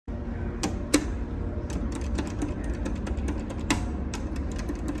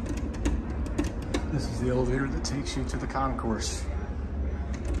the elevator that takes you to the concourse.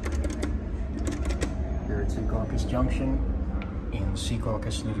 Here at Secaucus Junction in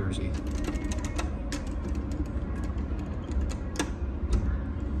Secaucus, New Jersey.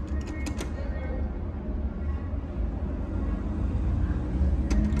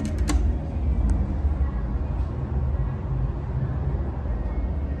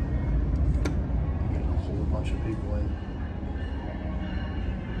 Getting a whole bunch of people in.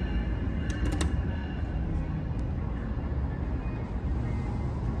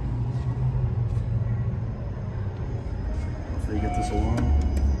 You get this along.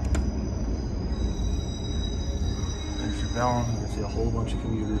 There's your bell. You can see a whole bunch of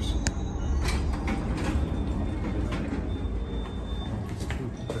commuters. It's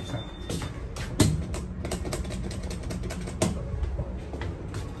 2%.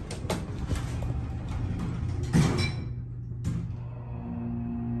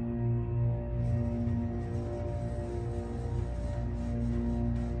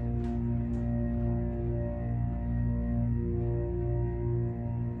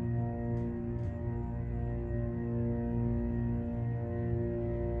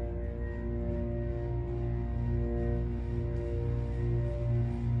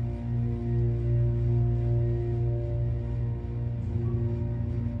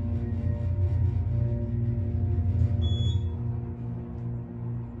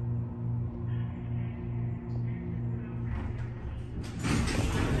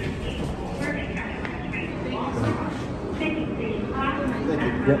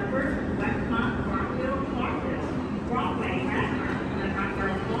 Yep.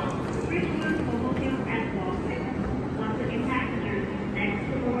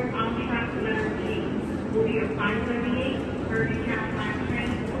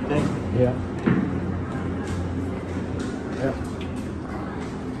 Yeah. Yeah.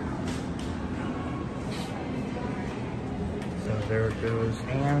 So there it goes,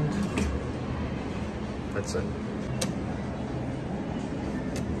 and that's it.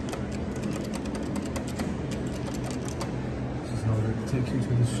 This is how it takes you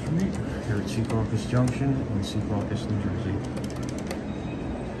to the street here at Secaucus Junction in Secaucus, New Jersey.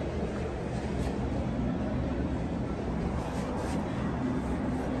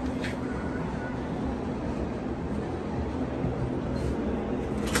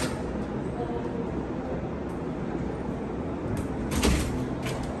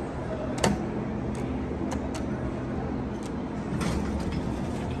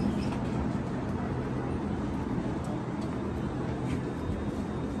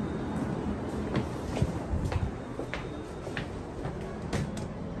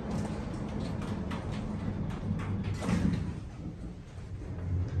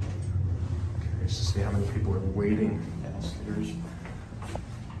 Just to see how many people are waiting downstairs.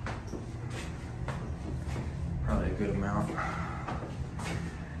 Probably a good amount.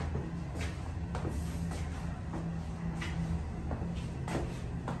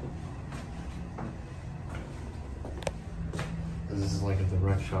 This is like a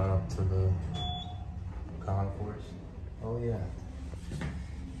direct shot up to the concourse. Oh yeah.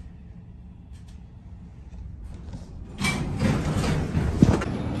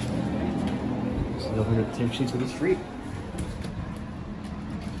 The elevator that takes you to the street.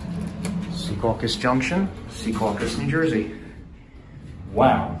 Secaucus Junction, Secaucus, New Jersey.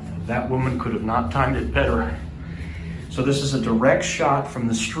 Wow, that woman could have not timed it better. So this is a direct shot from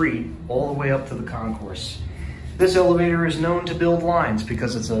the street all the way up to the concourse. This elevator is known to build lines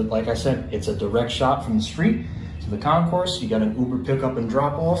because it's a, like I said, it's a direct shot from the street to the concourse. You got an Uber pickup and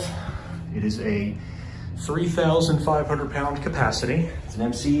drop off. It is a 3,500 pound capacity. It's an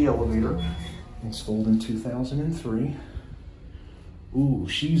MCE elevator. Installed in 2003. Ooh,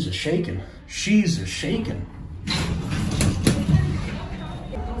 she's a shakin'. She's a shakin'.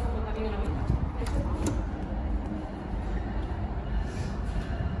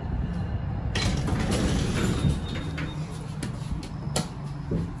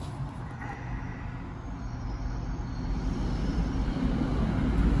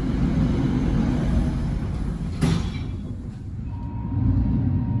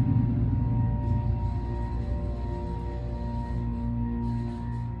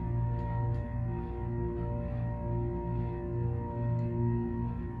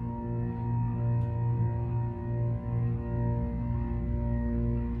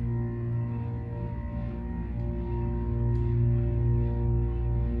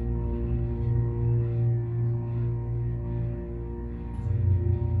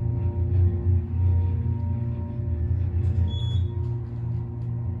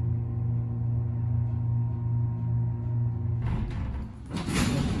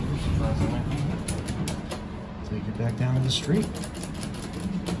 get back down to the street.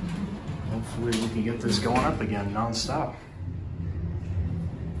 Hopefully we can get this going up again nonstop.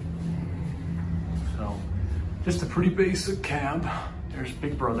 So, just a pretty basic cab. There's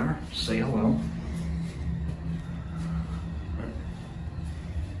Big Brother, say hello.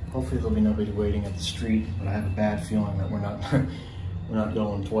 Hopefully there'll be nobody waiting at the street, but I have a bad feeling that we're not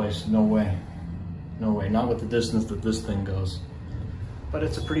going twice. No way. No way. Not with the distance that this thing goes. But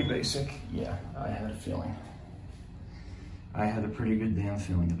it's a pretty basic. Yeah, I had a feeling. I had a pretty good damn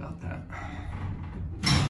feeling about that.